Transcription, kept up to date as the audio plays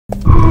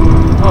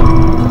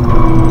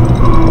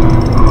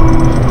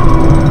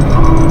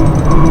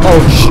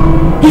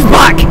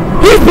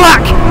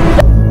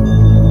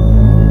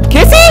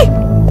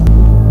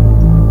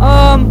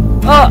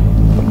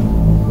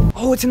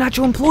it's an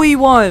actual employee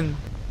one.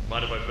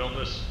 Mind if I film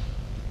this?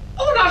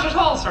 Oh, not at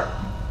all, sir.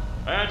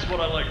 That's what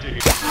I like to hear.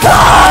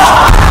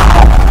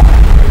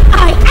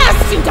 I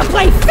asked you to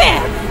play fair,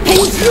 and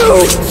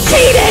you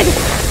cheated!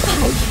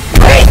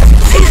 I hate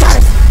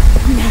cheaters!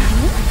 Now,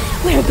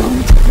 we're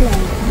going to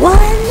play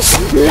one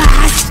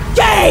last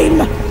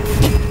game!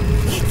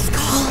 It's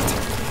called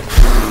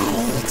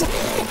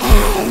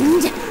Hide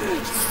and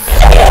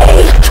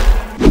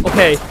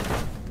Seek!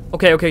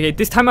 Okay.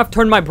 This time I've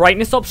turned my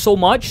brightness up so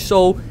much,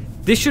 so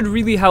this should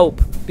really help.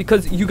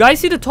 Because you guys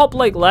see the top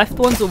like left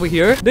ones over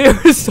here? They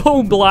are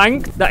so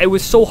blank that it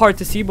was so hard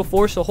to see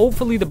before, so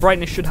hopefully the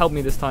brightness should help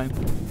me this time.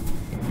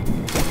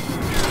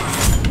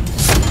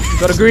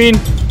 Got a green.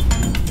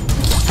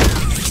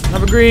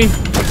 Have a green.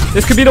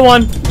 This could be the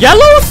one.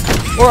 Yellows?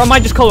 Or am I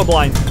just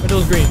colorblind? Are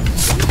those green?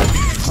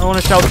 I don't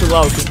want to shout too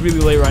loud because it's really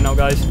late right now,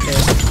 guys. Okay.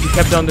 You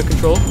kept it under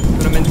control. I'm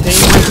gonna maintain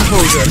my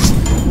composure.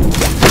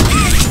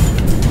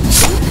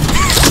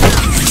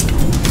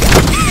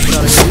 Get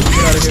out of here.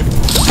 Get out of here.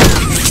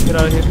 Get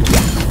out of here.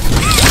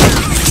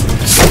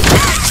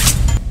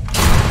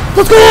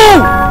 Let's go!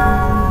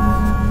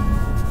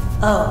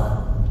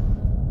 Oh,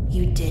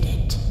 you did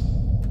it.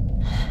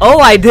 Oh,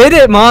 I did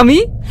it,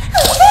 Mommy.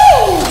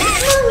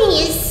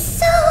 Mommy is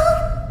so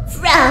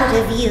proud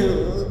of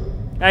you.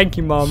 Thank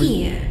you, Mommy.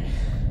 Here,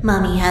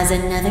 Mommy has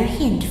another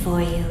hint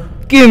for you.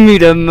 Give me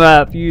the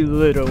map, you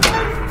little...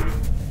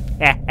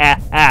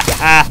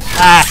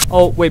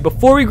 Oh, wait,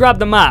 before we grab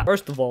the map,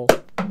 first of all,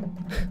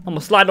 I'm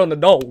gonna slide on the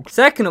dog.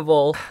 Second of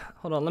all,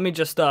 hold on, let me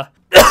just,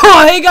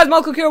 hey guys,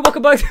 Malcolm here,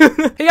 welcome back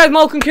to... Hey guys,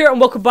 Malcolm here, and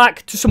welcome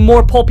back to some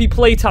more Poppy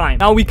Playtime.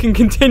 Now we can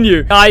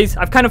continue. Guys,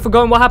 I've kind of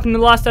forgotten what happened in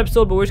the last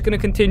episode, but we're just gonna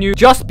continue.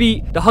 Just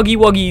beat the Huggy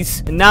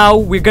Wuggies, and now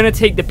we're gonna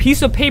take the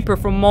piece of paper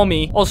from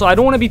Mommy. Also, I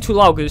don't want to be too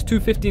loud, because it's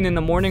 2:15 in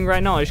the morning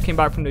right now. I just came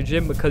back from the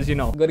gym, because, you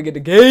know, I gotta get the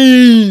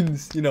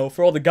gains, you know,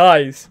 for all the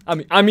guys.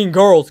 I mean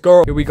girls.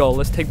 Here we go,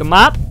 let's take the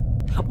map.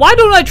 Why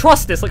don't I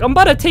trust this? Like, I'm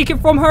about to take it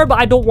from her, but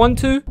I don't want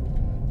to.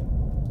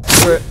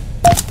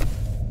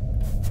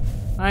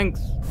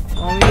 Thanks,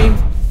 Mommy.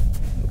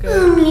 Okay.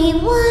 Only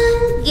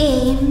one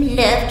game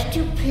left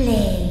to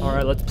play.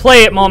 Alright, let's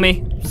play it,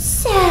 Mommy.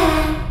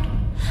 Sad.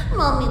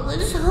 Mommy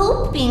was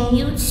hoping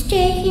you'd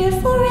stay here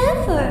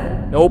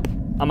forever. Nope,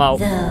 I'm out.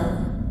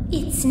 Though,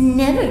 it's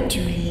never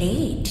too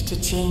late to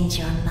change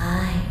your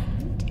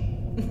mind.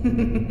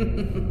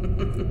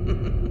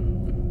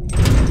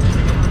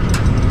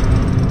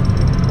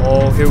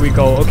 Oh, here we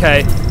go.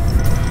 Okay.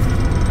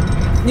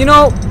 You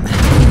know,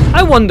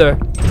 I wonder,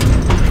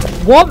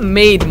 what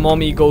made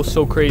Mommy go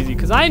so crazy?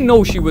 Because I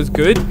know she was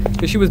good,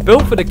 because she was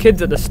built for the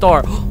kids at the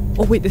start.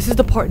 Oh, wait, this is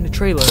the part in the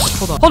trailer.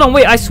 Hold on. Hold on,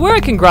 wait, I swear I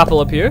can grapple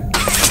up here.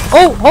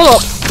 Oh, hold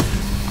up.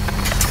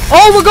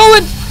 Oh, we're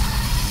going.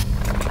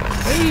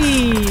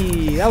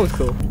 Hey, that was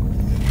cool.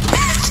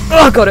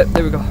 Oh, got it.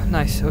 There we go.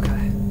 Nice,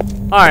 okay.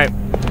 Alright.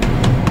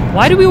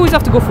 Why do we always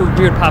have to go for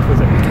weird pathways?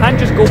 Like, we can't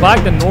just go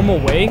back the normal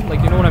way?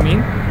 Like, you know what I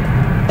mean?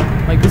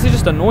 Like, this is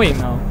just annoying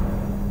now.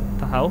 What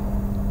the hell?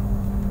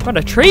 Got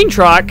a train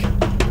track?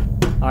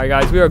 Alright,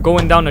 guys, we are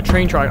going down the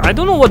train track. I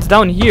don't know what's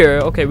down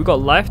here. Okay, we got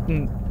left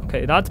and...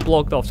 Okay, that's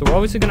blocked off. So we're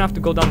obviously gonna have to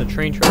go down the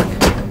train track.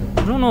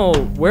 I don't know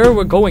where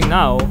we're going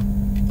now.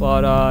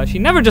 But, she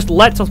never just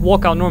lets us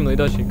walk out normally,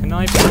 does she? Can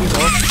I please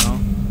off? No.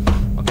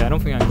 Okay, I don't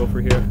think I can go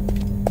through here.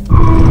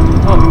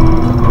 Oh.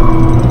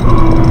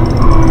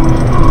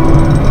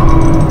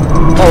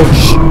 Oh,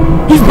 shh.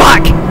 He's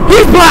back!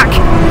 He's back!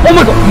 Oh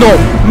my god! No!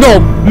 No!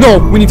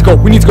 No! We need to go!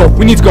 We need to go!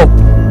 We need to go!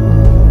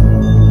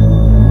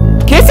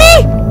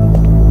 Kissy?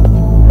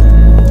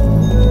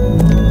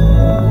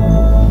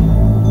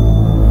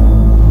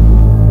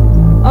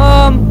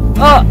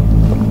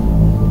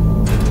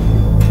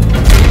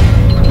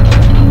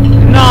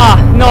 Nah,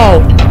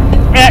 no.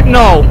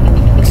 No.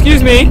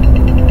 Excuse me.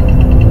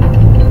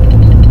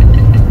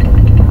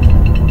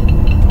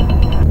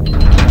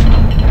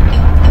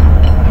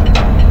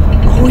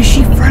 Oh, is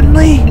she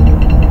friendly?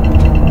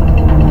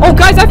 Oh,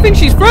 guys, I think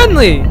she's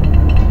friendly.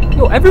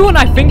 Yo, everyone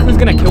I think who's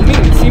gonna kill me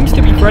seems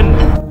to be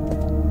friendly.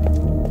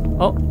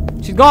 Oh,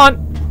 she's gone.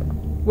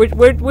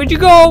 Where'd you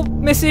go,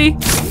 Missy?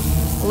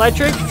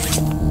 Electric?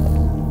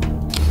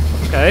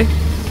 Okay.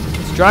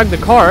 Let's drag the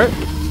cart.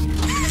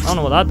 I don't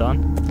know what that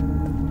done.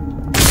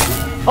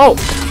 Oh!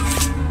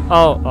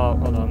 Oh,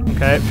 hold on.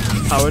 Okay.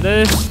 Power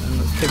this. And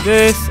let's take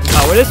this. And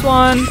power this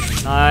one.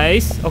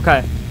 Nice.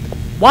 Okay.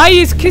 Why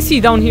is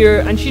Kissy down here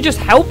and she just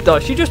helped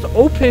us? She just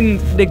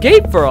opened the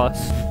gate for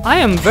us. I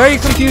am very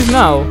confused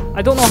now.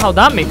 I don't know how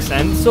that makes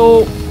sense.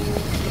 So,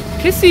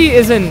 Kissy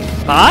isn't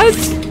bad?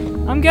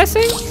 I'm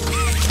guessing?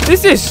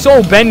 This is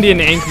so Bendy and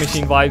the Ink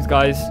Machine vibes,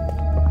 guys.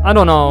 I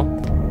don't know.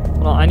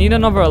 Hold on, I need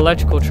another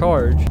electrical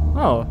charge.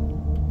 Oh.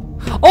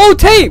 Oh,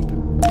 tape!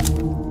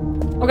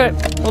 Okay,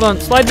 hold on.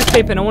 Slide this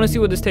tape in. I want to see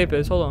what this tape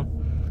is. Hold on.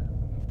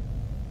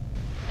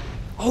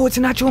 Oh, it's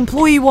an actual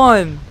employee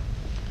one.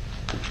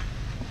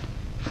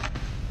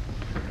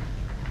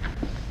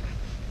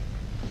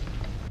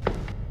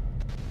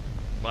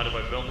 Mind if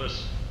I film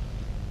this?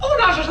 Oh,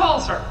 not at all,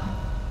 sir.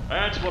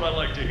 That's what I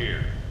like to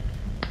hear.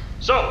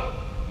 So,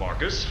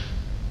 Marcus.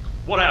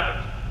 What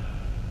happened?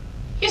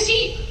 You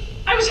see,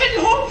 I was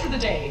heading home for the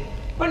day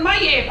when my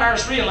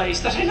apars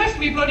realised that I left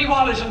me bloody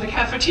wallet in the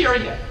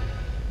cafeteria.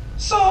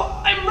 So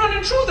I'm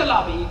running through the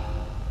lobby,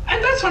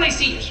 and that's when I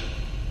see it.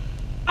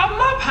 A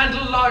mob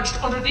handle lodged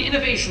under the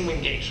innovation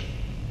wing gate.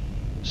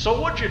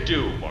 So what'd you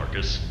do,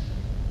 Marcus?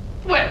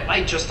 Well,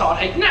 I just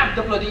thought I'd nab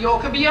the bloody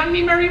yoke and be on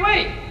me merry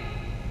way.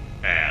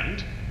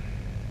 And?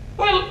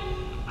 Well,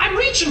 I'm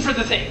reaching for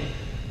the thing,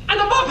 and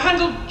the mob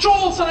handle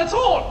jolts on its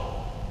own.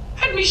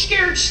 Had me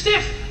scared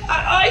stiff.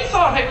 I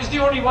thought I was the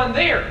only one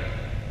there.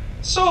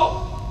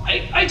 So,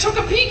 I took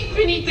a peek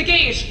beneath the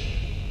gate,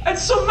 and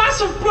some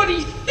massive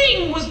bloody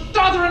thing was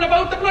doddering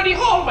about the bloody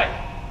hallway.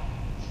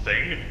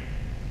 Thing?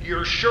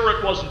 You're sure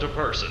it wasn't a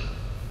person?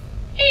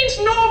 Ain't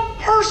no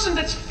person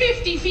that's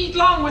 50 feet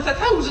long with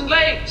 1,000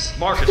 legs.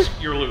 Marcus,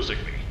 you're losing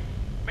me.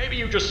 Maybe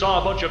you just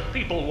saw a bunch of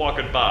people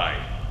walking by.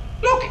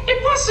 Look,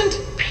 it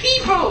wasn't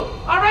people,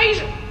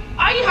 alright?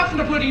 I haven't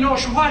a bloody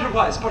notion what it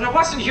was, but it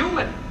wasn't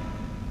human.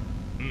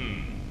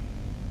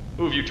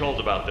 Who have you told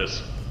about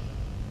this?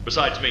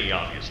 Besides me,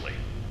 obviously.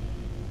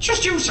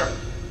 Just you, sir.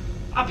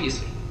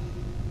 Obviously.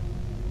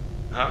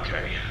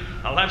 Okay.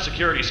 I'll have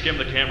security skim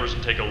the cameras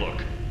and take a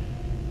look.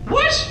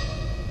 What?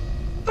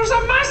 There's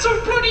a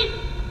massive bloody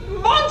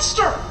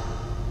monster!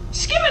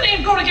 Skimming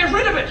ain't gonna get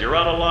rid of it! You're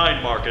out of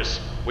line, Marcus.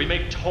 We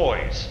make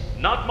toys,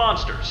 not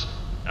monsters.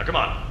 Now come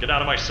on, get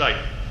out of my sight.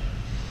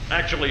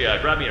 Actually,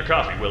 grab me a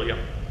coffee, will you?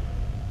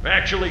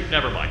 Actually,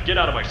 never mind. Get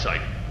out of my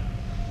sight.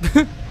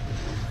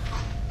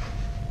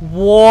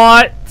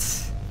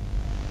 What?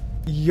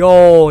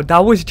 Yo,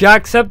 that was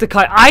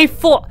Jacksepticeye. I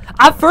thought,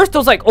 at first I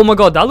was like, oh my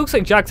god, that looks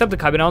like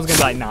Jacksepticeye, but I was gonna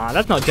be like, nah,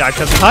 that's not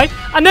Jacksepticeye.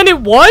 And then it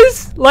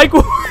was? Like,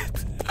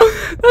 what?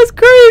 That's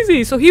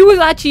crazy. So he was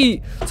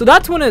actually, so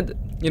that's one of,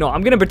 you know,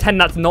 I'm gonna pretend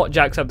that's not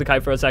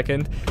Jacksepticeye for a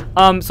second.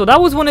 So that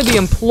was one of the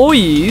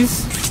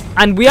employees,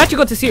 and we actually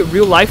got to see it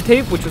real life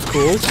tape, which was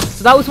cool.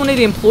 So that was one of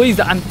the employees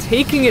that I'm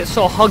taking it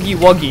saw Huggy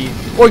Wuggy,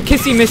 or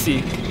Kissy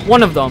Missy,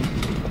 one of them.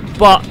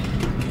 But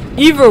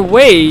either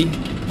way,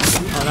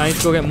 oh, I need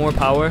to go get more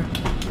power.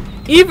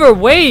 Either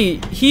way,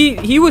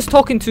 he was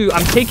talking to,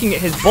 I'm taking it,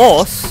 his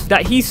boss,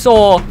 that he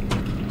saw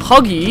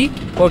Huggy,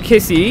 or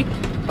Kissy,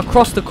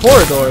 across the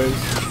corridors.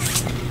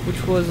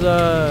 Which was,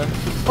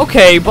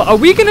 okay, but are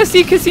we gonna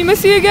see Kissy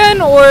Missy again?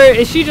 Or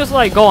is she just,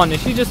 like, gone?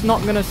 Is she just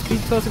not gonna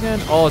speak to us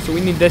again? Oh, so we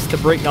need this to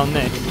break down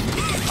this.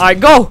 Alright,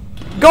 go!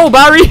 Go,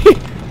 Barry!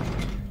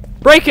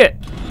 Break it!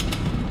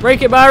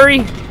 Break it,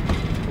 Barry!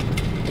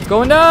 It's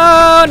going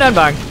down, and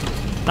bang.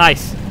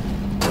 Nice.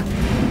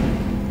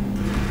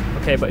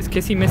 Okay, but is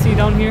Kissy Missy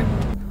down here?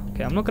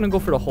 Okay, I'm not gonna go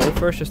for the hole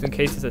first, just in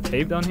case there's a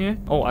tape down here.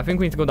 Oh, I think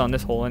we need to go down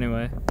this hole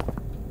anyway.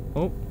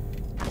 Oh.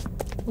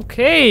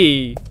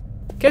 Okay.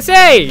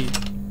 Kissy!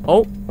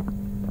 Oh.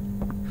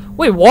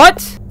 Wait,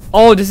 what?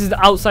 Oh, this is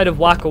the outside of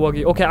Wacka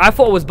Wuggy. Okay, I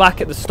thought it was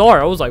back at the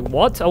start. I was like,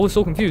 what? I was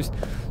so confused.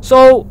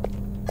 So,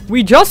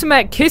 we just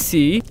met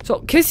Kissy.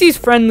 So, Kissy's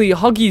friendly,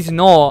 Huggy's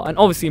not, and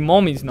obviously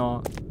Mommy's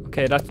not.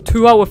 Okay, that's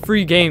 2 out of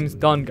 3 games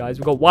done, guys.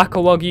 We got Wacka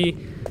Wuggy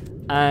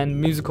and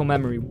Musical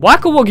Memory.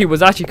 Wacka Wuggy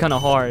was actually kind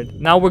of hard.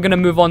 Now we're gonna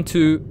move on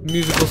to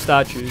musical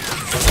statues.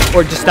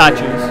 Or just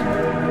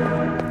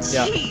statues.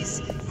 Yeah.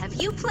 Jeez, have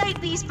you played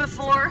these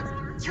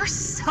before? You're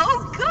so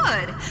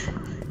good.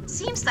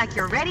 Seems like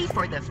you're ready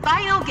for the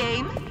final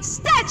game,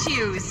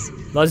 statues.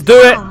 Let's do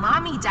it. Follow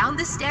Mommy down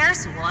the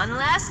stairs one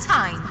last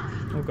time.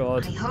 Oh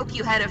god. I hope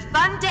you had a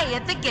fun day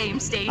at the game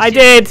station. I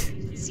did.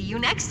 See you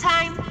next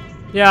time.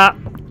 Yeah.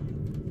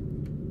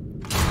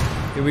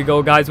 Here we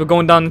go, guys. We're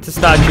going down into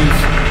statues.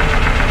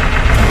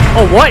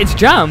 Oh, what? It's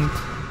jammed.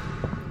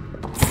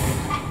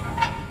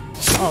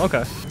 Oh,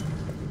 okay.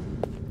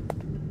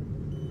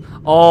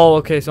 Oh,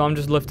 okay. So I'm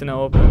just lifting it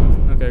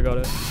open. Okay, got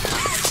it.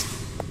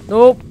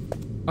 Nope.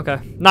 Okay,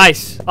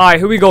 nice. Alright,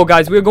 here we go,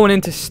 guys. We're going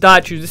into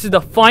statues. This is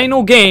the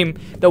final game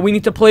that we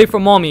need to play for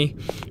Mommy.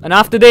 And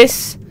after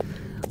this,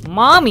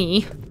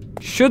 Mommy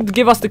should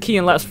give us the key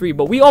and let us free.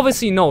 But we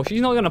obviously know she's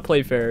not going to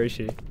play fair, is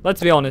she?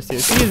 Let's be honest here.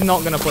 She is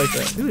not going to play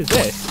fair. Who is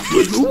this?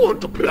 Do you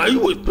want to play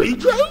with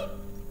PJ?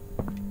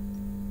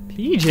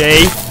 PJ?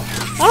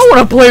 I don't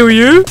want to play with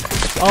you.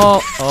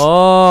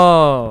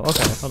 Oh.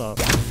 Okay, hold up.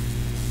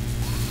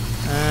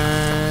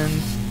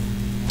 And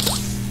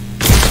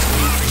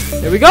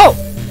there we go.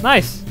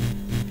 Nice.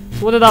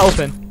 So what did that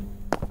open?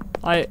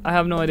 I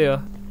have no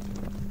idea.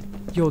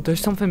 Yo, there's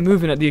something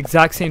moving at the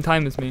exact same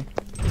time as me.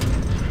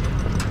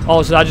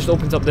 Oh, so that just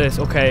opens up this.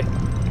 Okay.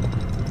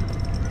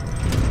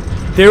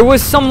 There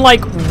was some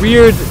like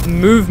weird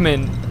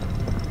movement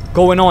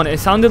going on. It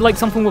sounded like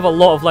something with a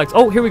lot of legs.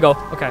 Oh, here we go.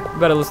 Okay, we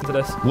better listen to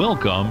this.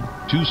 Welcome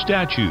to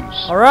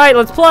Statues. Alright,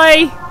 let's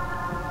play.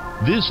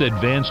 This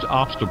advanced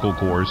obstacle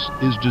course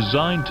is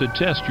designed to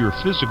test your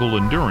physical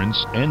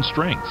endurance and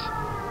strength.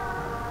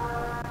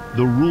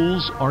 The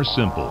rules are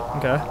simple.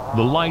 Okay.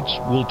 The lights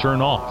will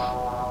turn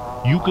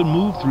off. You can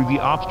move through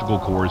the obstacle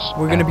course.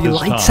 We're gonna be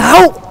lights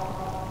time. out.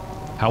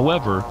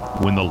 However,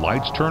 when the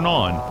lights turn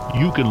on,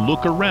 you can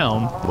look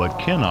around but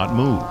cannot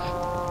move.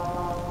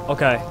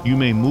 Okay. You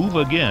may move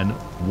again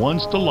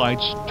once the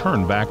lights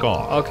turn back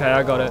off. Okay,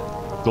 I got it.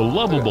 The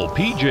lovable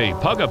PJ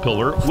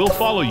Pugapillar will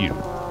follow you.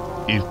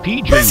 If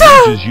PJ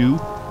reaches you,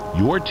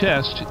 your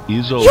test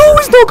is over. Yo,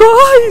 it's no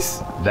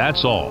guys!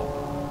 That's all.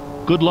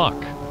 Good luck.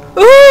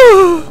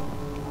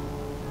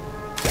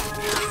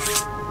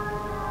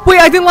 Wait,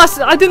 I didn't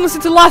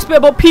listen to the last bit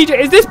about PJ.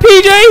 Is this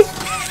PJ?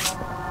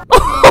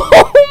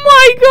 Oh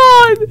my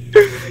god!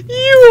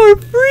 You are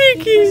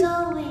freaky! It was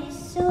always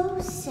so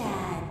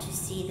sad to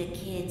see the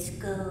kids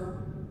go.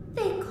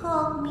 They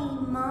called me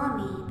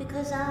Mommy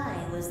because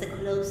I was the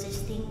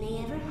closest thing they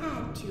ever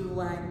had to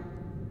one.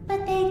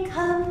 But they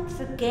come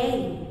for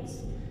games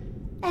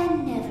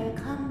and never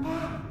come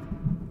back.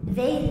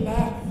 They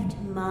left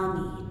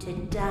Mommy to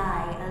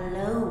die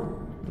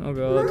alone. Oh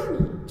god. Mommy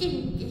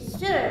didn't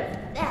deserve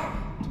that.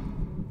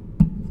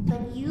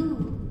 But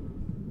you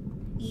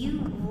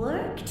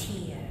worked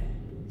here.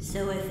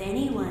 So if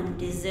anyone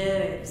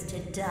deserves to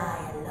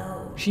die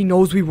alone, She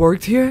knows we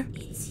worked here?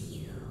 it's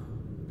you.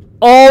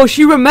 Oh,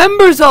 she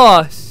remembers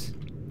us!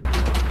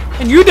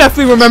 And you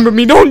definitely remember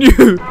me, don't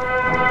you?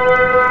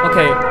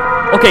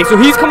 Okay, so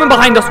he's coming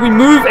behind us. We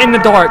move in the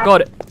dark.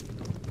 Got it.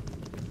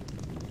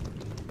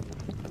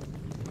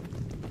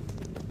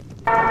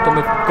 Don't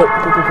move. Go.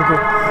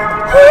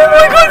 Oh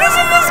my god, this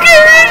is the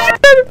scariest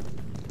shit!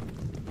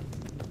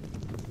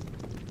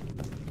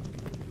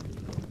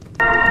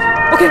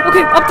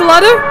 Okay, up the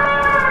ladder.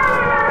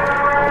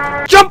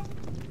 Jump!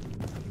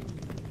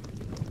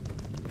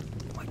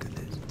 Oh my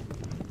goodness.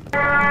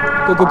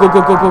 Go.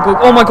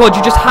 Oh my god,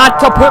 you just had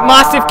to put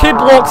massive kid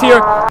blocks here.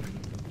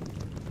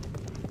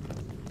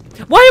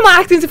 Why am I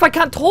acting as if I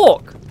can't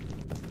talk?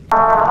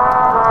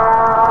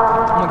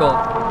 Oh my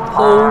god.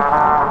 Oh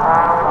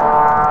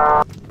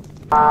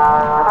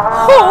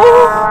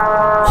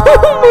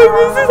my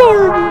god, this is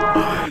horrible.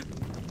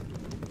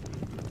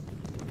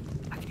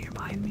 I can hear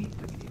behind me.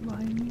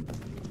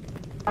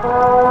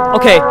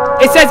 Okay,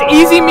 it says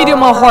easy,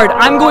 medium, or hard.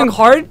 I'm going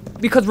hard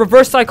because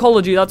reverse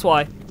psychology, that's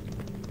why.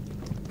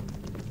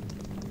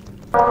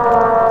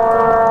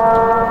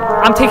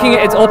 I'm taking it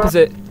its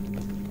opposite.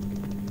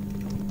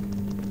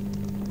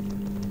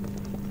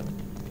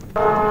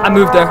 I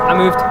moved there.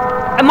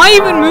 Am I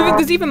even moving?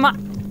 Does it even matter?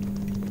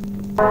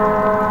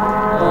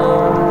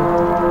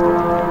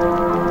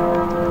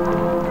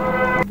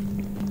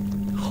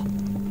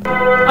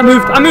 I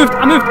moved.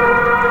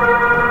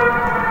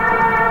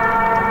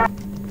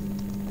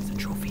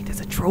 There's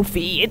a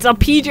trophy. It's a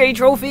PJ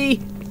trophy.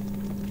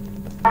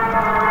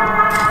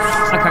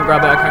 I can't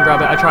grab it. I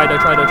tried.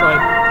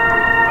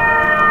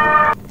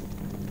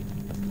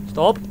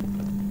 Stop.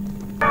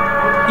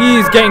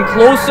 He's getting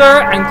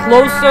closer and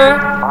closer.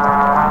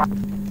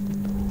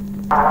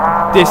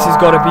 This has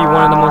got to be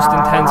one of the most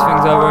intense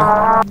things ever.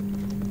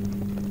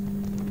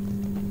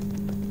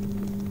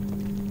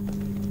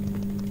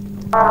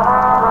 I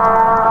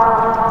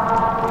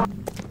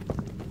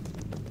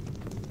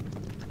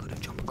gotta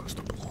jump across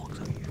the blocks.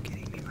 Are you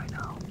kidding me right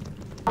now?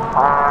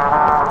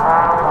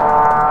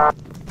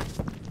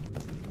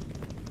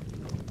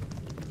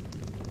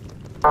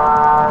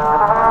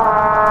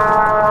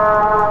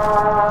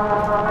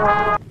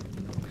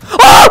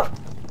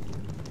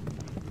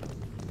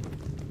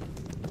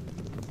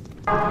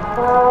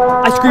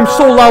 I screamed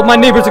so loud, my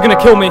neighbors are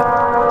gonna kill me.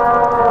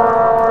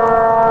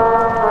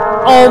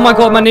 Oh my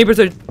god, my neighbors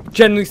are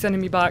genuinely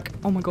sending me back.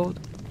 Oh my god.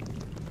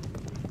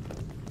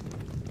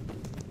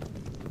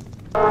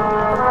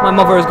 My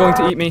mother is going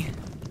to eat me.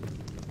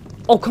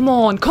 Oh, come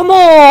on.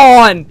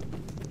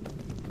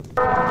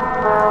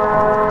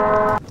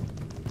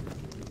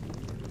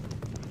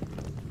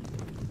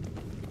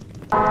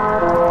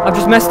 I've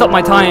just messed up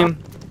my time.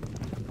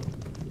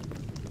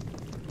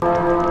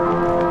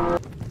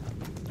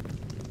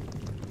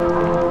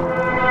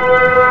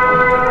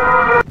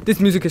 This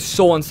music is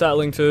so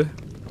unsettling too.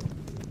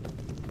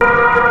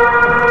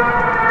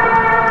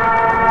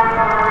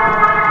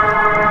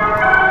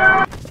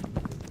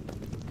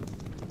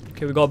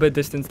 Okay, we got a bit of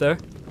distance there.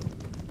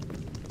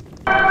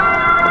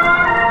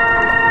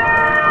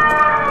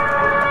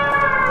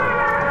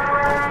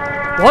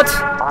 What?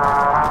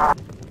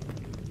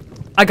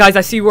 Guys,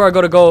 I see where I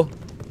gotta go.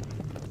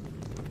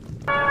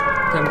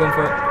 Okay, I'm going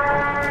for it.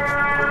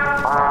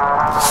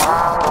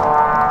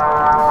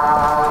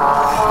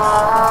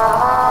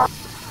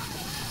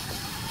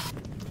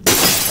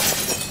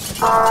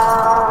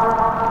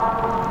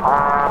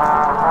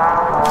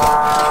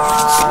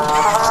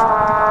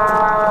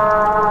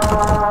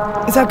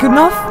 Is that good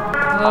enough?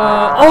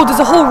 Oh, there's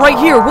a hole right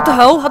here. What the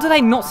hell? How did I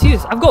not see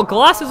this? I've got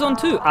glasses on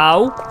too.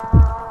 Ow.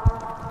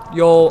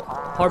 Yo,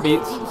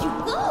 heartbeats. Where did you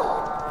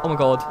go? Oh my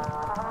god.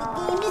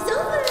 The game is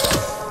over.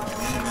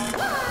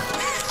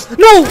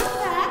 No!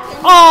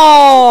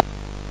 Oh!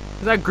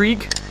 Is that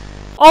Greek?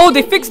 Oh,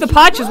 they fixed the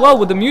patch as well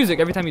with the music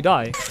every time you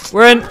die.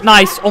 We're in.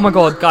 Nice. Oh my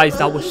god, guys,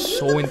 that was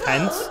so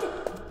intense.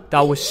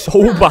 That was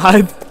so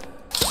bad.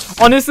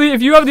 Honestly,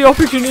 if you have the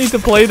opportunity to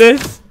play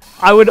this,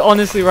 I would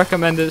honestly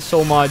recommend it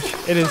so much.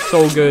 It is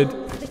so good.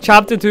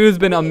 Chapter 2 has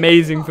been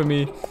amazing for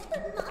me.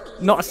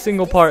 Not a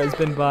single part has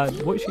been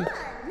bad. What is she?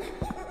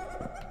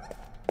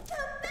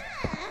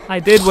 I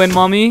did win,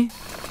 mommy.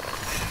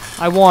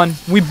 I won.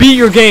 We beat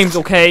your games,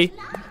 okay?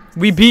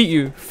 We beat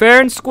you.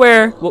 Fair and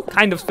square. Well,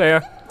 kind of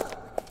fair.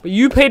 But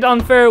you played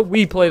unfair,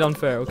 we played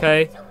unfair,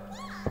 okay?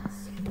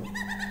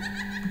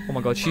 Oh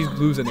my god, she's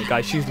losing it,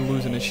 guys. She's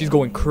losing it. She's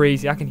going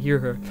crazy. I can hear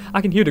her. I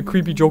can hear the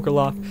creepy Joker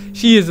laugh.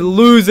 She is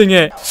losing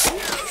it.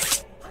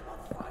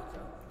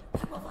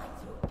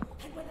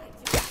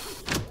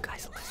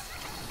 Guys,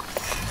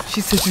 listen.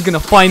 She said she's gonna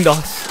find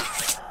us.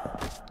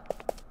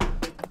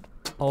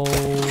 Oh.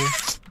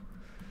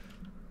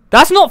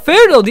 That's not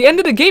fair though. The end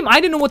of the game,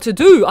 I didn't know what to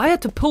do. I had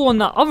to pull on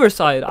that other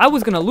side. I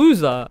was gonna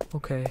lose that.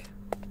 Okay.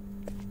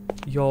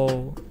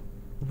 Yo.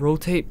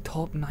 Rotate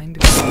top 9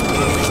 degrees.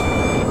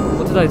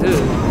 What did I do?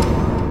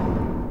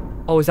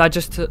 Oh, is that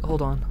just to...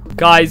 Hold on.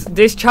 Guys,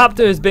 this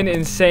chapter has been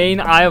insane.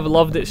 I have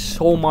loved it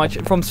so much.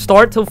 From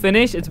start till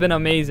finish, it's been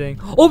amazing.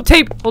 Oh,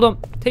 tape! Hold on.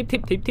 Tape,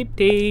 tape, tape, tape,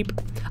 tape.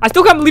 I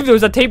still can't believe there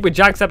was a tape with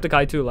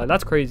Jacksepticeye too. Like,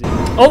 that's crazy.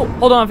 Oh,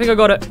 hold on. I think I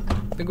got it.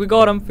 I think we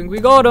got him. I think we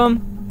got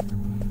him.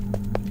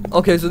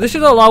 Okay, so this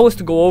should allow us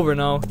to go over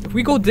now. If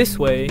we go this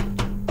way,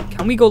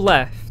 can we go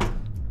left?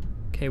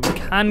 Okay, we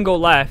can go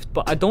left,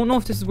 but I don't know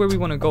if this is where we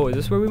want to go. Is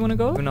this where we want to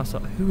go? We're not so.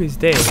 Who is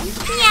this?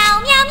 Meow,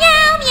 meow,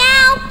 meow,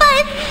 meow,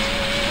 but...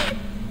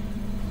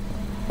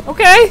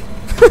 Okay.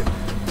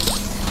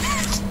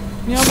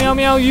 Meow, meow,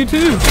 meow, you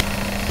too.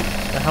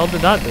 The hell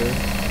did that do?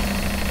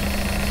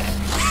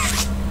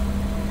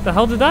 The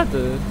hell did that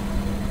do?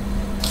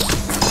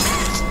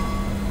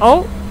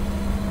 Oh.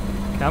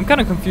 Okay, I'm kind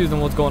of confused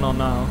on what's going on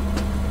now.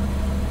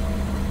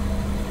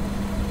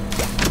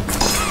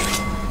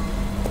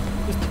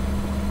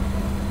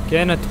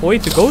 Getting a toy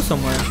to go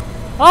somewhere.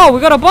 Oh, we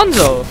got a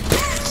Bunzo.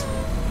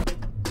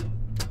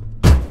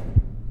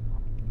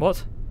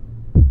 What?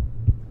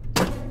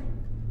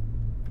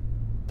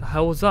 The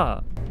hell was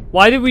that?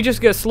 Why did we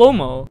just get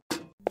slow-mo?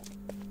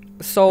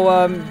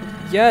 So,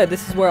 yeah,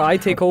 this is where I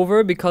take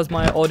over because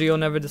my audio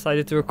never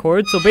decided to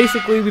record. So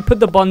basically, we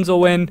put the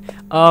Bunzo in.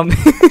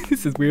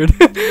 This is weird.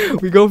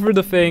 We go through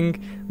the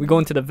thing. We go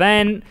into the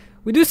vent.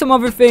 We do some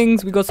other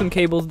things. We got some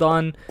cables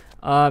done.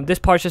 This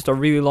part's just a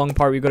really long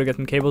part. We gotta get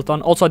some cables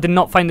done. Also, I did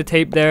not find the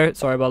tape there.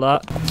 Sorry about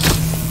that.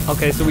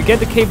 Okay, so we get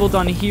the cable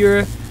done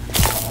here.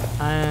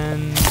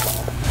 And...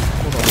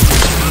 Hold on.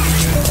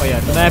 Oh yeah,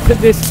 so then I put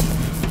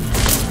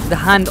the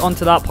hand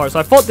onto that part. So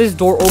I thought this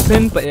door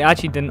opened, but it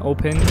actually didn't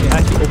open. It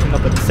actually opened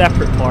up a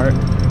separate part,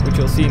 which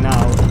you'll see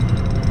now.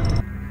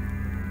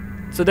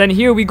 So then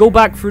here we go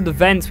back through the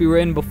vents we were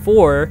in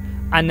before.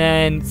 And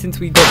then since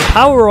we got the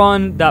power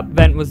on, that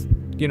vent was,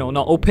 you know,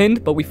 not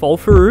opened, but we fall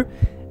through.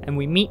 And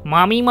we meet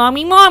mommy,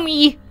 mommy,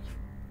 mommy.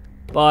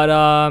 But,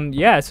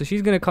 yeah, so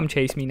she's gonna come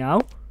chase me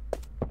now.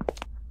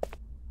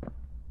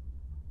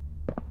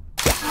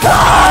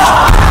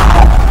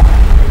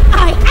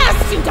 I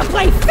asked you to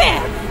play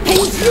fair, and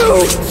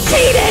you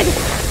cheated!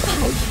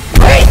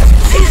 I hate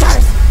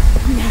cheaters!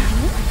 Now,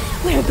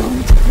 we're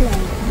going to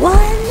play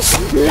one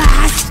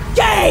last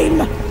game!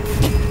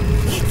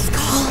 It's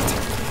called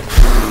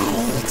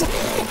Hide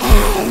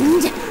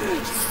and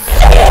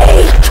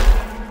Seek!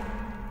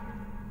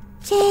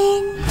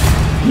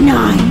 10,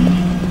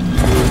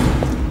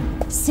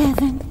 9,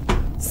 7,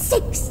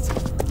 6,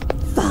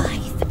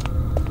 5,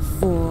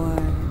 4,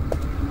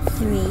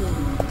 3,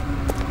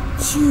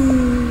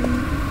 2.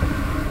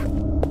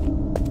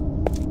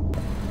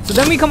 So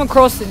then we come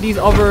across these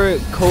other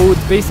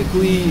codes.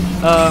 Basically,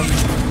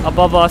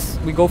 above us,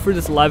 we go through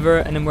this lever,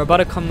 and then we're about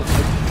to come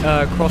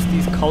across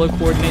these color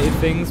coordinated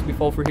things. We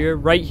fall through here,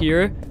 right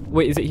here.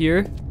 Wait, is it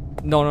here?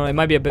 No, it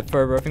might be a bit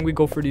further. I think we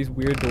go through these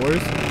weird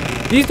doors.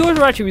 These doors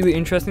are actually really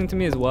interesting to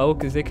me as well,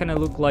 because they kind of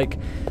look like,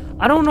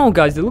 I don't know,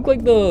 guys. They look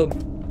like the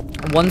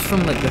ones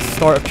from like the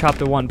start of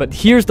chapter 1. But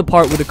here's the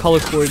part with the color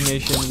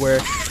coordination, where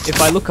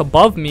if I look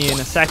above me in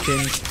a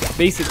second,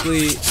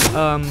 basically,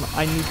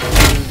 I need to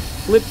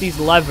flip these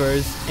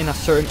levers in a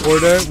certain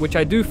order, which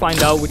I do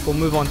find out, which we'll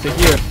move on to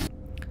here.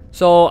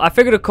 So I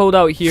figured a code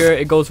out here.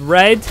 It goes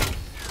red,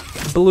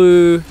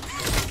 blue,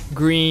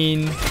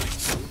 green,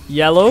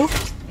 yellow.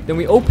 Then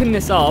we open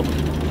this up,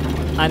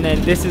 and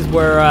then this is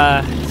where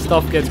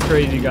stuff gets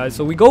crazy, guys.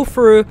 So we go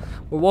through,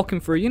 we're walking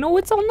through, you know,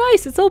 it's all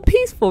nice, it's all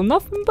peaceful,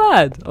 nothing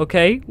bad,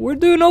 okay? We're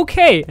doing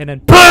okay. And then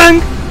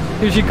bang!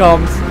 Here she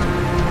comes.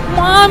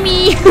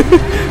 Mommy!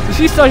 So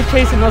she starts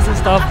chasing us and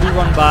stuff, we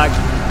run back,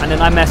 and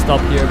then I messed up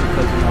here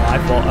because, you know, I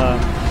thought,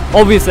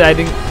 obviously I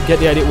didn't get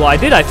the idea. Well, I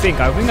did, I think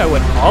I went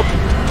up.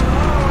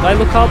 Did I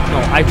look up?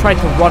 No, I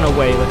tried to run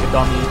away like a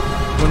dummy.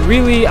 When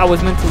really, I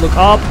was meant to look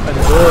up, and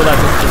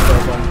that just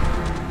terrifying.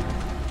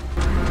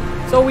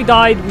 So we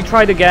died, we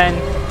tried again,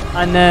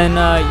 and then,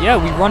 yeah,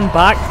 we run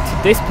back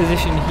to this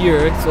position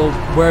here, so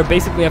where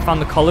basically I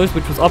found the colors,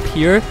 which was up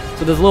here.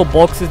 So there's little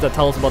boxes that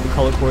tell us about the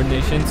color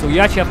coordination. So you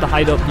actually have to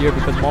hide up here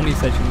because mommy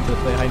said she wanted to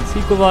play hide and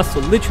seek with us.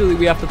 So literally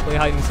we have to play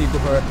hide and seek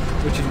with her,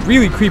 which is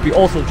really creepy.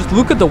 Also, just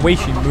look at the way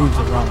she moves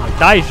around. Like,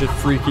 that is just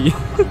freaky.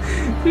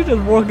 She's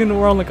just walking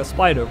around like a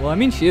spider. Well, I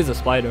mean, she is a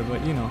spider,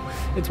 but you know,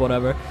 it's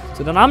whatever.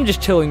 So then I'm just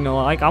chilling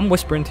though, like I'm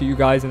whispering to you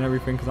guys and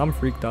everything because I'm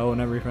freaked out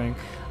and everything.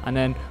 And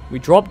then we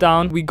drop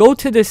down. We go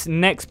to this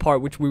next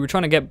part, which we were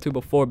trying to get to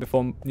before,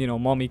 you know,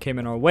 mommy came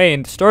in our way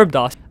and disturbed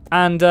us.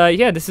 And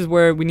yeah, this is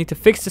where we need to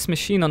fix this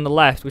machine on the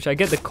left, which I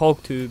get the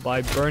cog to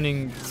by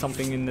burning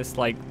something in this,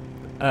 like,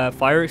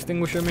 fire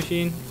extinguisher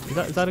machine.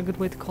 Is that a good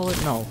way to call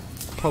it? No,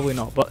 probably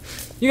not. But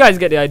you guys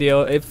get the idea.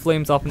 It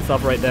flames up and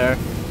stuff right there,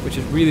 which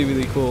is really,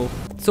 really cool.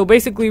 So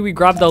basically, we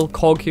grab the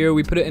cog here,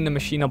 we put it in the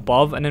machine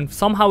above, and then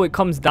somehow it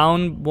comes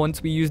down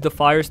once we use the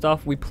fire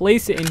stuff. We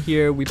place it in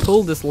here, we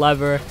pull this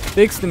lever,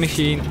 fix the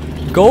machine,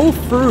 go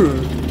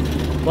through.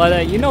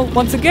 But, you know,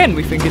 once again,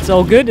 we think it's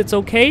all good, it's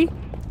okay.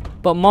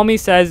 But mommy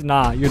says,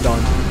 nah, you're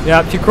done.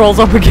 Yeah, she crawls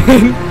up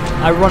again.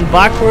 I run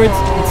backwards.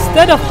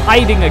 Instead of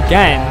hiding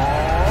again,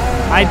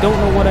 I don't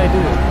know what I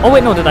do. Oh,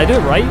 wait, no, did I do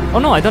it right? Oh,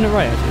 no, I done it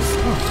right,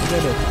 actually. Oh,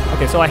 maybe I did.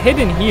 Okay, so I hid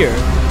in here.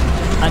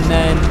 And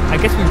then I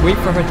guess we wait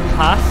for her to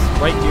pass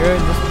right here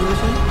in this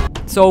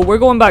position. So we're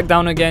going back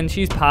down again.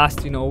 She's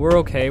passed, you know, we're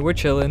okay, we're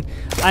chilling.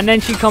 And then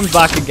she comes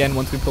back again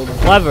once we pull the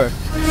lever.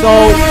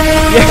 So,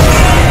 yeah.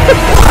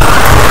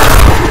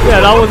 Yeah,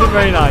 that wasn't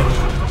very nice.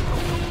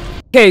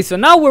 Okay, so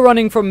now we're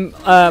running from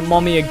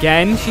mommy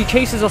again. She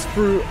chases us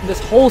through this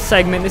whole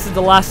segment. This is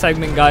the last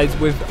segment, guys,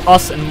 with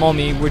us and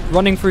mommy. We're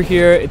running through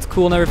here. It's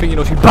cool and everything. You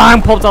know, she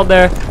bang pops out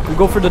there. We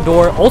go for the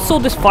door. Also,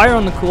 this fire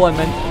on the cool, I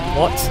meant...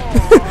 What?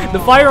 The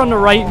fire on the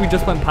right we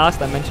just went past,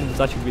 I mentioned,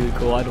 it's actually really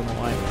cool. I don't know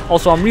why.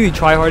 Also, I'm really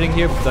tryharding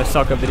here because I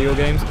suck at video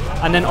games.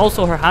 And then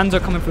also her hands are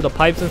coming through the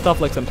pipes and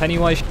stuff like some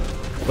Pennywise.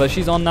 But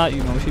she's on that,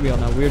 you know, she'd be on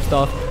that weird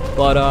stuff.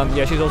 But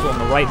yeah, she's also on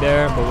the right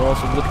there. But we're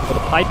also looking for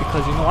the pipe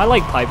because, you know, I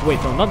like pipe. Wait,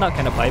 no, not that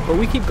kind of pipe. But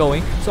we keep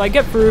going. So I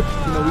get through,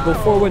 you know, we go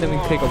forward and we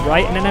take a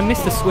right. And then I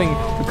miss the swing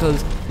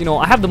because, you know,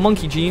 I have the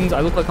monkey genes.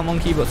 I look like a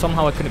monkey, but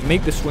somehow I couldn't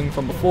make the swing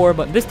from before.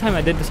 But this time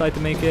I did decide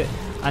to make it.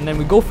 And then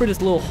we go for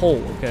this little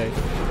hole, okay?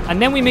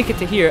 And then we make it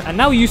to here. And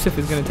now Yusuf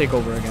is going to take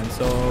over again.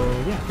 So,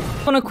 yeah.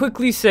 I want to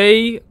quickly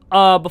say,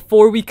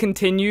 before we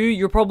continue,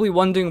 you're probably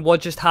wondering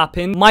what just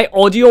happened. My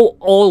audio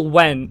all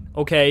went,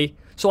 okay?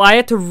 So I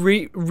had to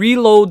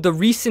reload the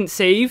recent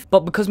save,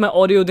 but because my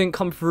audio didn't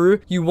come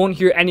through, you won't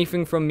hear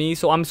anything from me.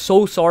 So I'm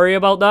so sorry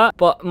about that.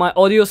 But my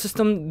audio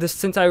system,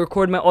 since I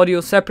record my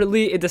audio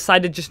separately, it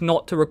decided just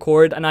not to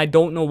record. And I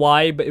don't know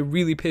why, but it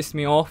really pissed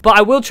me off. But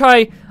I will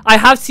try. I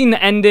have seen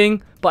the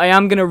ending, but I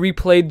am going to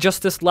replay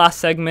just this last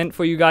segment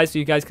for you guys so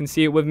you guys can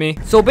see it with me.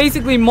 So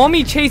basically,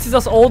 mommy chases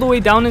us all the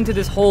way down into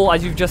this hole,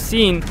 as you've just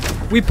seen.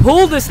 We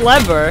pull this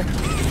lever,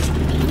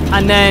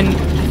 and then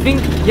I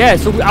think, yeah,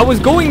 so I was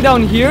going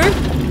down here.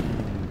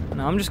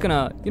 I'm just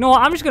gonna, you know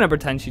what, I'm just gonna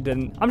pretend she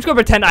didn't. I'm just gonna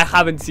pretend I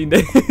haven't seen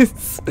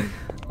this.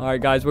 Alright,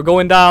 guys, we're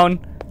going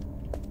down.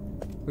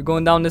 We're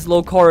going down this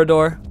little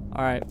corridor.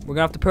 Alright, we're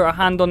gonna have to put our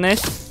hand on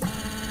this.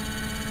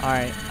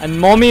 Alright, and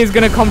mommy is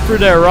gonna come through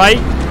there, right?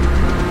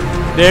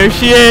 There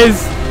she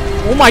is.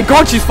 Oh my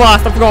god, she's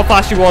fast. I forgot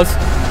how fast she was.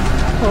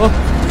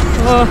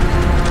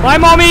 Bye,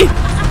 mommy.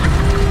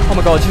 Oh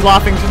my god, she's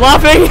laughing. She's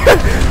laughing.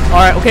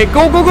 Alright, okay,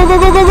 go, go, go, go,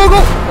 go, go, go,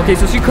 go. Okay,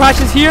 so she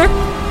crashes here.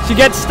 She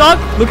gets stuck.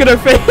 Look at her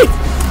face.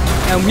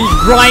 And we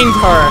grind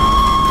her.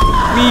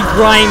 We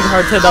grind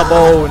her to the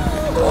bone.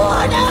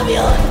 What have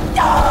you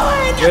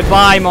done?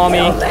 Goodbye, mommy.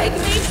 You make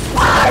me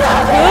part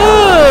of it.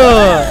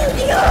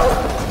 You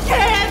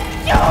can't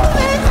do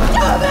this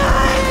to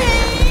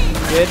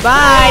me.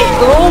 Goodbye.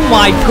 Oh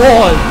my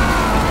god.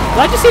 Did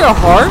I just hear a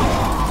heart?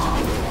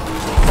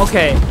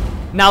 Okay.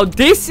 Now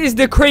this is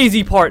the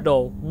crazy part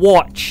though.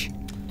 Watch.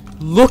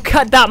 Look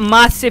at that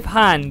massive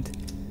hand.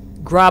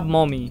 Grab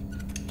mommy.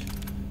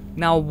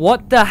 Now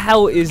what the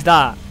hell is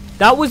that?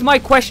 That was my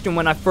question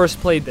when I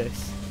first played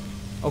this.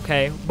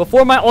 Okay,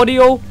 before my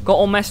audio got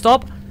all messed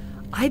up,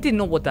 I didn't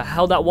know what the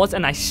hell that was,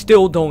 and I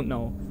still don't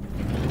know.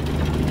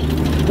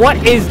 What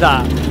is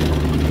that?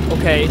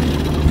 Okay,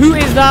 who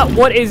is that?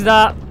 What is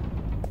that?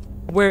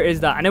 Where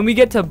is that? And then we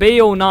get to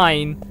Bay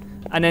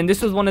 09, and then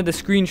this was one of the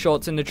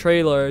screenshots in the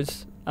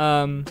trailers.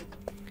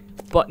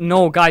 But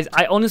no, guys,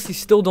 I honestly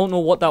still don't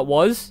know what that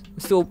was. I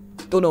still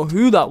don't know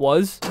who that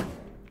was.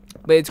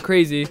 But it's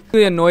crazy.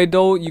 Really annoyed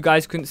though, you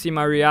guys couldn't see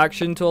my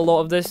reaction to a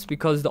lot of this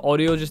because the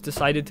audio just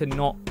decided to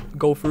not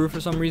go through for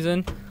some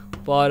reason.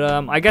 But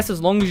I guess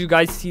as long as you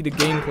guys see the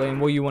gameplay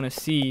and what you want to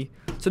see.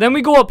 So then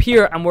we go up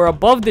here and we're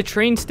above the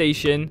train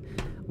station.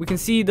 We can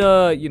see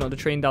the, you know, the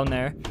train down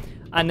there.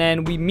 And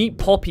then we meet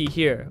Poppy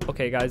here.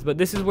 Okay, guys, but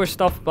this is where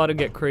stuff about to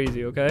get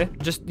crazy, okay?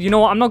 Just, you know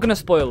what, I'm not gonna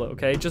spoil it,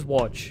 okay? Just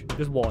watch.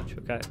 Just watch,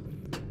 okay?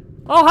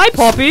 Oh, hi,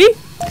 Poppy!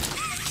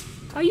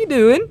 How you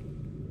doing?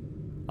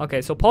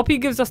 Okay, so Poppy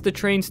gives us the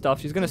train stuff.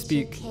 She's gonna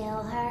speak. Did you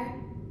kill her?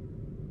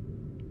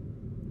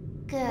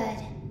 Good.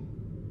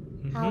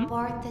 I'll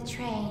board the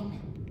train.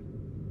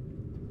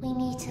 We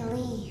need to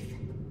leave.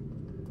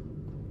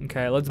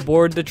 Okay, let's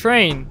board the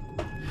train.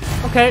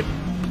 Okay,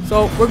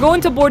 so we're going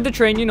to board the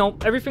train. You know,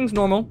 everything's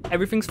normal.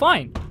 Everything's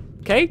fine.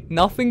 Okay,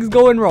 nothing's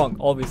going wrong.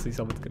 Obviously,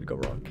 something's gonna go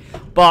wrong.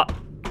 But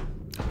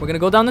we're gonna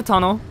go down the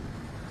tunnel.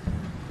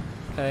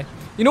 Okay.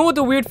 You know what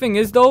the weird thing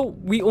is, though?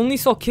 We only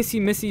saw Kissy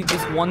Missy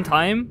this one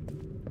time.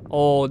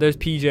 Oh, there's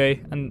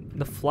PJ. And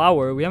the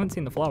flower. We haven't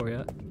seen the flower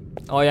yet.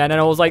 Oh yeah, and then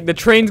I was like, the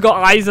train's got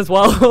eyes as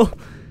well.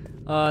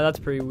 That's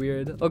pretty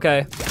weird.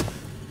 Okay.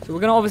 So we're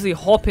gonna obviously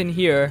hop in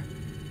here.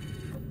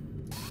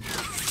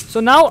 So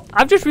now,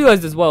 I've just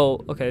realized as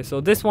well. Okay, so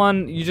this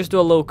one, you just do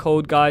a little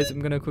code, guys. I'm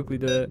gonna quickly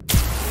do it.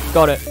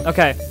 Got it.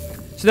 Okay.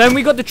 So then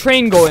we got the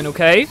train going,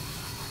 okay?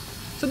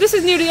 So this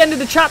is near the end of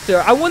the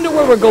chapter. I wonder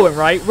where we're going,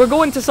 right? We're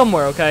going to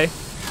somewhere, okay?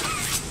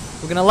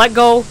 We're gonna let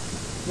go.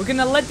 We're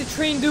gonna let the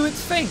train do its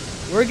thing.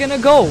 We're gonna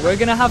go. We're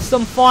gonna have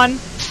some fun.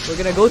 We're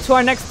gonna go to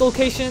our next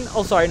location.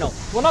 Oh, sorry, no.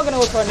 We're not gonna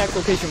go to our next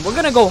location. We're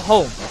gonna go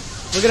home.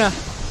 We're gonna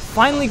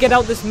finally get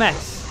out this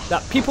mess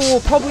that people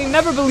will probably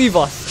never believe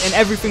us in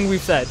everything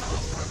we've said.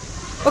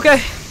 Okay.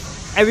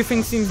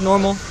 Everything seems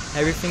normal.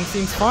 Everything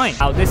seems fine.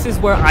 Now, this is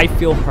where I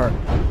feel hurt.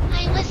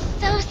 I was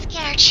so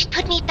scared she'd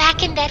put me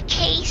back in that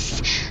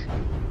case.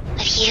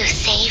 But you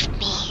saved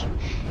me.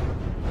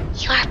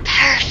 You're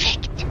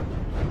perfect.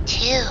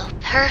 Too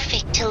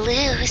perfect to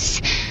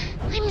lose.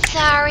 I'm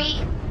sorry.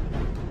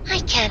 I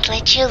can't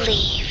let you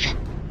leave.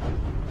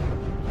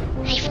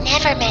 I've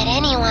never met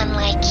anyone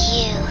like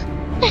you.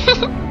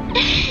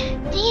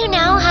 Do you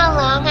know how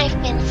long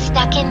I've been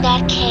stuck in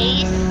that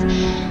case?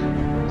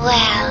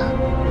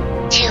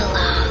 Well, too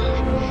long.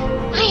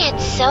 I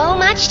had so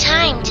much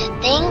time to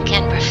think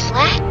and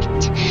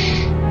reflect.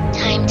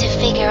 Time to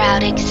figure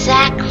out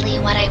exactly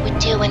what I would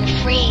do when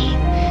free.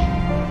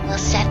 We'll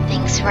set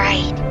things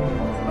right.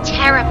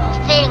 Terrible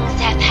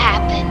things have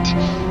happened.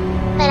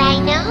 But I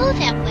know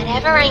that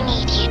whatever I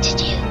need you to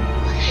do,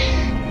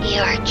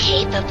 you're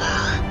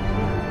capable.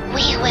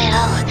 We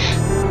will.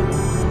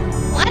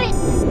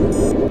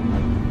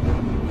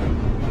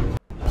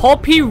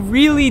 Poppy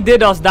really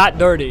did us that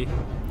dirty.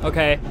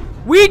 Okay?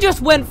 We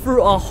just went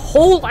through a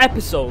whole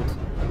episode.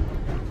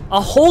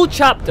 A whole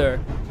chapter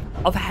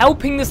of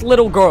helping this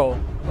little girl.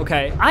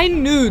 Okay? I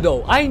knew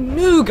though. I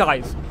knew,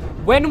 guys.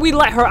 When we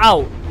let her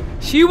out,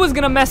 she was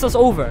gonna mess us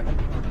over.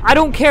 I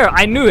don't care.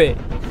 I knew it.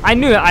 I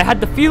knew it. I had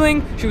the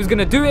feeling she was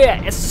gonna do it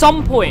at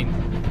some point.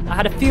 I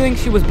had a feeling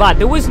she was bad.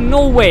 There was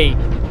no way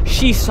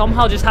she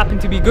somehow just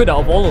happened to be good out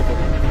of all of them.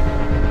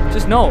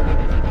 Just no.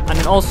 And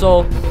then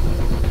also,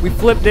 we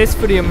flip this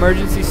for the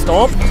emergency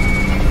stop.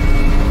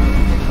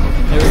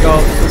 There we go.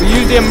 So we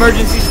use the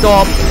emergency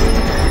stop.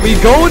 We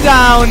go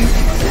down.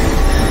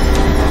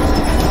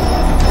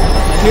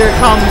 And here it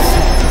comes.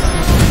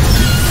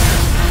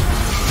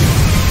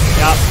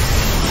 Yep.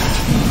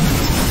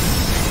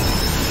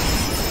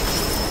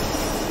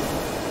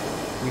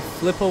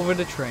 Flip over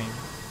the train.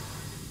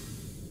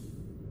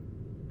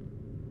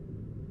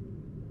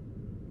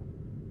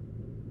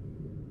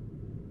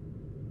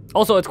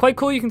 Also, it's quite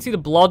cool you can see the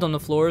blood on the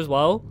floor as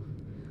well.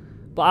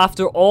 But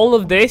after all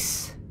of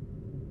this,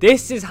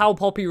 this is how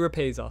Poppy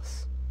repays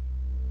us.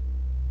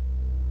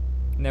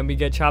 And then we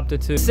get chapter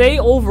 2. Say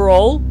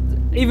overall,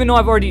 even though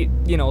I've already,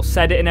 you know,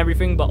 said it and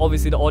everything, but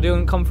obviously the audio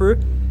didn't come through,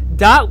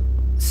 that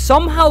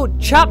somehow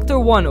chapter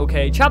 1,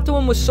 okay, chapter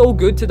 1 was so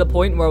good to the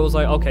point where I was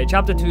like, okay,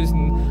 chapter 2 is,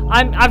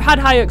 I've had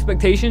high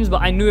expectations,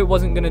 but I knew it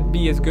wasn't gonna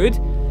be as good.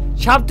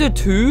 Chapter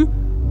 2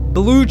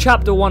 blew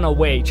chapter 1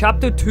 away.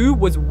 Chapter 2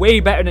 was way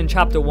better than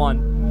chapter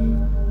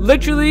 1.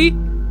 Literally,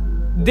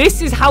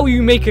 this is how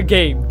you make a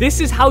game.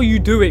 This is how you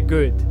do it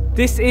good.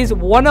 This is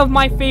one of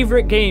my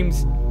favorite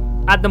games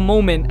at the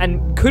moment,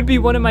 and could be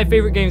one of my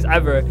favorite games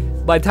ever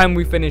by the time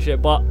we finish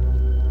it. But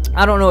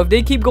I don't know, if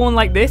they keep going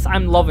like this,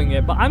 I'm loving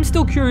it. But I'm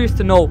still curious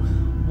to know,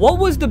 what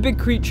was the big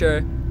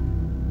creature?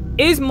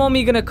 Is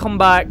Mommy gonna come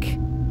back?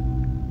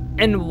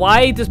 And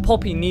why does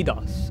Poppy need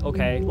us?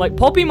 Okay, like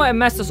Poppy might have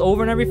messed us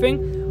over and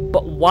everything,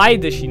 but why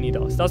does she need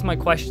us? That's my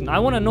question. I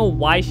want to know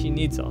why she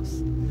needs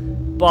us.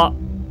 But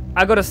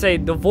I gotta say,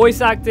 the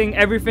voice acting,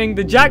 everything,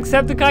 the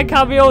Jacksepticeye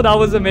cameo, that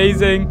was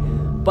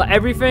amazing. But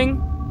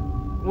everything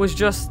was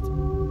just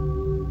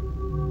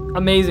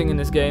amazing in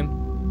this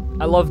game.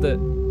 I loved it.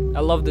 I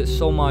loved it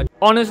so much.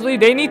 Honestly,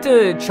 they need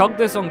to chuck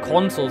this on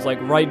consoles like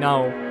right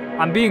now.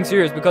 I'm being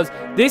serious because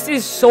this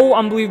is so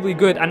unbelievably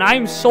good, and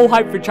I'm so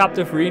hyped for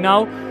chapter 3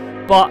 now.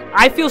 But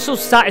I feel so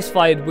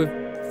satisfied with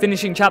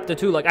finishing chapter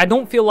 2. Like, I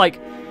don't feel like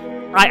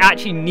I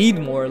actually need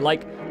more.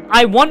 Like,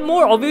 I want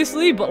more,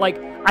 obviously, but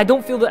like, I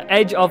don't feel the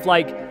edge of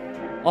like,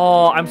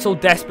 oh, I'm so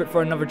desperate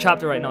for another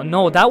chapter right now.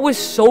 No, that was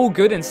so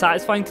good and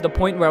satisfying to the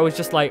point where I was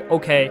just like,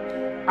 okay,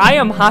 I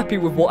am happy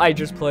with what I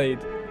just played.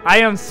 I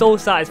am so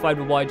satisfied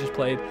with what I just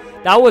played.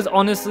 That was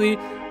honestly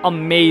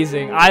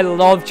amazing. I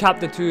love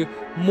chapter 2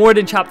 more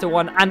than chapter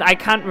 1, and I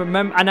can't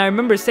remember, and I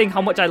remember saying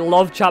how much I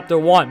love chapter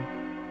 1,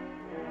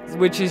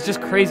 which is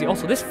just crazy.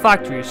 Also, this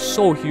factory is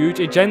so huge,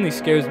 it genuinely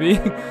scares me.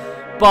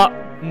 But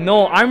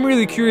no, I'm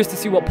really curious to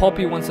see what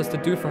Poppy wants us to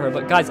do for her.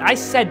 But guys, I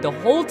said the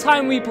whole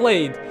time we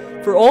played,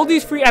 for all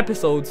these 3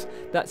 episodes,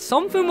 that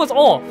something was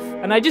off,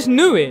 and I just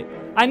knew it.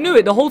 I knew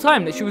it the whole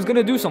time that she was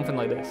gonna do something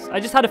like this. I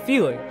just had a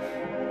feeling.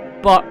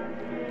 But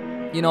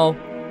you know,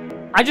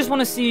 I just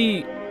want to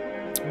see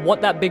what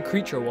that big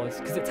creature was,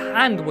 because its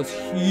hand was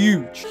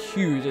huge.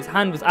 Its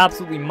hand was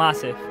absolutely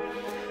massive.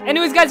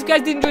 Anyways, guys, if you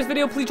guys did enjoy this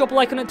video, please drop a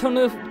like on it, turn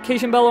the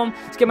notification bell on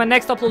to get my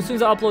next upload as soon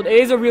as I upload. It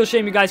is a real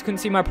shame you guys couldn't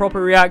see my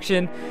proper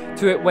reaction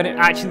to it when it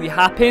actually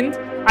happened.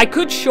 I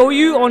could show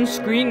you on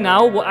screen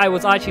now what I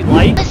was actually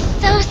like. I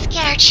was so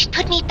scared she'd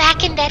put me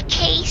back in that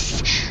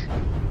case.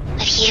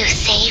 But you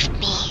saved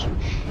me.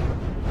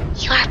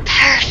 You are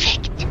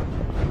perfect.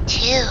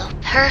 Too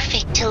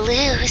perfect to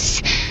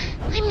lose.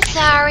 I'm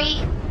sorry.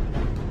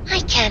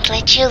 I can't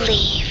let you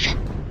leave.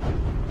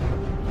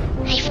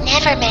 I've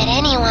never met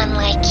anyone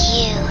like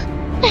you.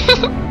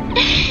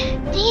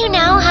 Do you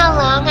know how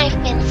long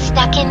I've been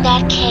stuck in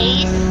that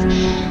case?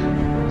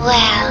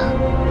 Well,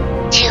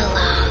 too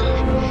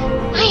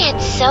long. I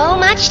had so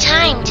much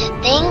time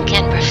to think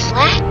and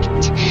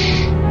reflect.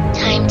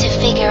 Time to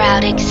figure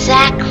out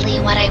exactly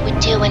what I would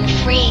do when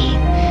free.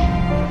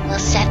 We'll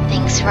set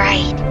things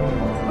right.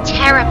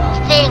 Terrible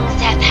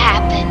things have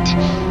happened.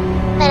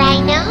 But I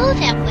know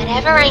that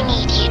whatever I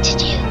need you to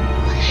do,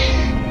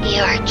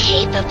 you're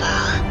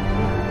capable.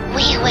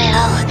 We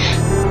will.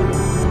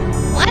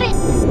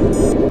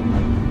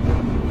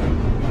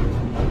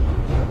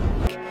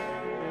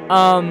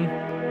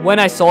 When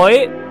I saw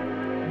it,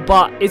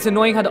 but it's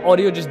annoying how the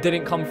audio just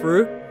didn't come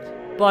through.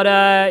 But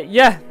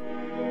yeah,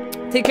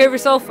 take care of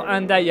yourself,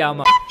 and yeah,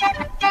 I'm out.